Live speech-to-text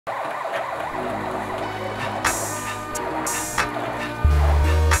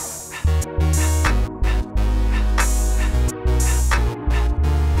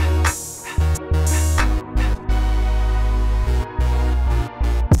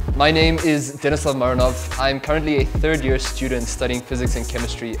My name is Denislav Marinov. I'm currently a third-year student studying physics and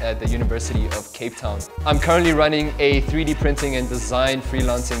chemistry at the University of Cape Town. I'm currently running a 3D printing and design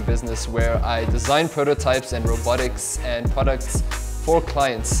freelancing business where I design prototypes and robotics and products for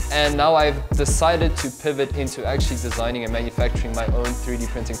clients. And now I've decided to pivot into actually designing and manufacturing my own 3D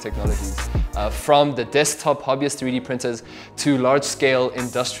printing technologies. From the desktop hobbyist 3D printers to large-scale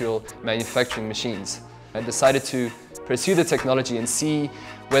industrial manufacturing machines. I decided to pursue the technology and see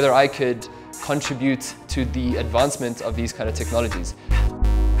whether I could contribute to the advancement of these kind of technologies.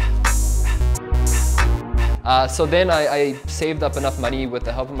 So then I saved up enough money with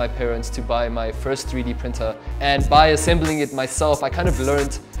the help of my parents to buy my first 3D printer, and by assembling it myself I kind of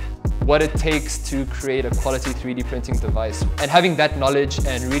learned what it takes to create a quality 3D printing device. And having that knowledge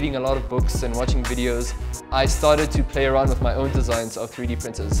and reading a lot of books and watching videos, I started to play around with my own designs of 3D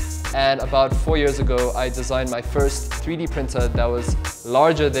printers. And about 4 years ago, I designed my first 3D printer that was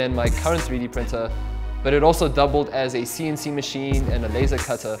larger than my current 3D printer, but it also doubled as a CNC machine and a laser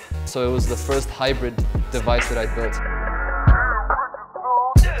cutter. So it was the first hybrid device that I built.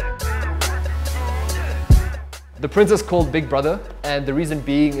 The printer is called Big Brother, and the reason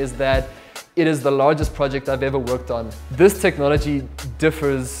being is that it is the largest project I've ever worked on. This technology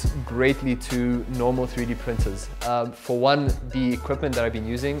differs greatly to normal 3D printers. For one, the equipment that I've been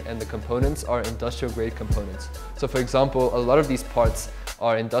using and the components are industrial grade components. So for example, a lot of these parts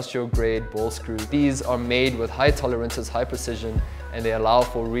are industrial grade ball screws. These are made with high tolerances, high precision, and they allow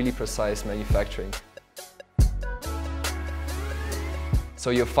for really precise manufacturing. So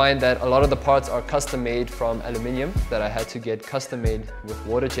you'll find that a lot of the parts are custom made from aluminium that I had to get custom made with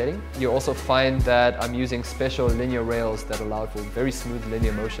water jetting. You'll also find that I'm using special linear rails that allow for very smooth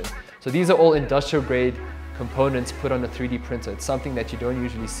linear motion. So these are all industrial grade components put on a 3D printer. It's something that you don't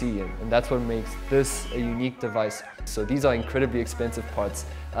usually see, and that's what makes this a unique device. So these are incredibly expensive parts,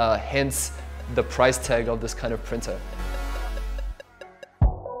 hence the price tag of this kind of printer.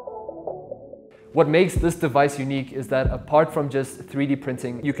 What makes this device unique is that apart from just 3D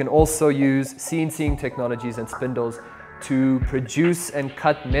printing, you can also use CNCing technologies and spindles to produce and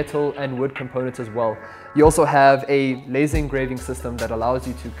cut metal and wood components as well. You also have a laser engraving system that allows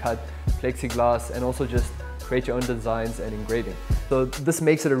you to cut plexiglass and also just create your own designs and engraving. So this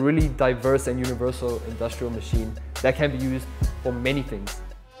makes it a really diverse and universal industrial machine that can be used for many things.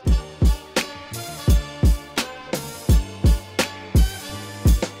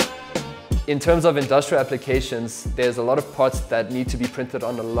 In terms of industrial applications, there's a lot of parts that need to be printed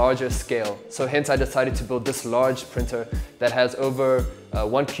on a larger scale. So hence I decided to build this large printer that has over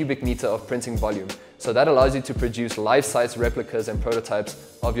 1 cubic meter of printing volume. So that allows you to produce life-size replicas and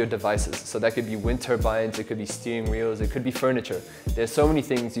prototypes of your devices. So that could be wind turbines, it could be steering wheels, it could be furniture. There's so many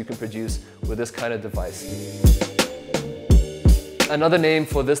things you can produce with this kind of device. Another name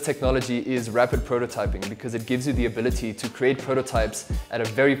for this technology is rapid prototyping because it gives you the ability to create prototypes at a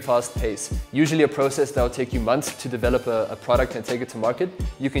very fast pace. Usually a process that will take you months to develop a product and take it to market,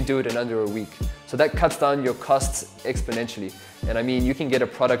 you can do it in under a week. So that cuts down your costs exponentially. And I mean, you can get a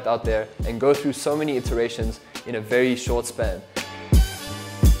product out there and go through so many iterations in a very short span.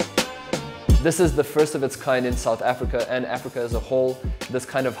 This is the first of its kind in South Africa and Africa as a whole, this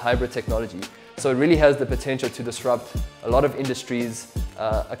kind of hybrid technology. So it really has the potential to disrupt a lot of industries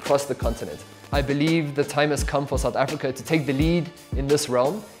across the continent. I believe the time has come for South Africa to take the lead in this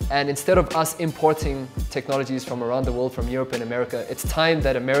realm, and instead of us importing technologies from around the world, from Europe and America, it's time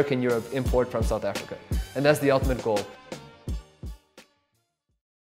that America and Europe import from South Africa. And that's the ultimate goal.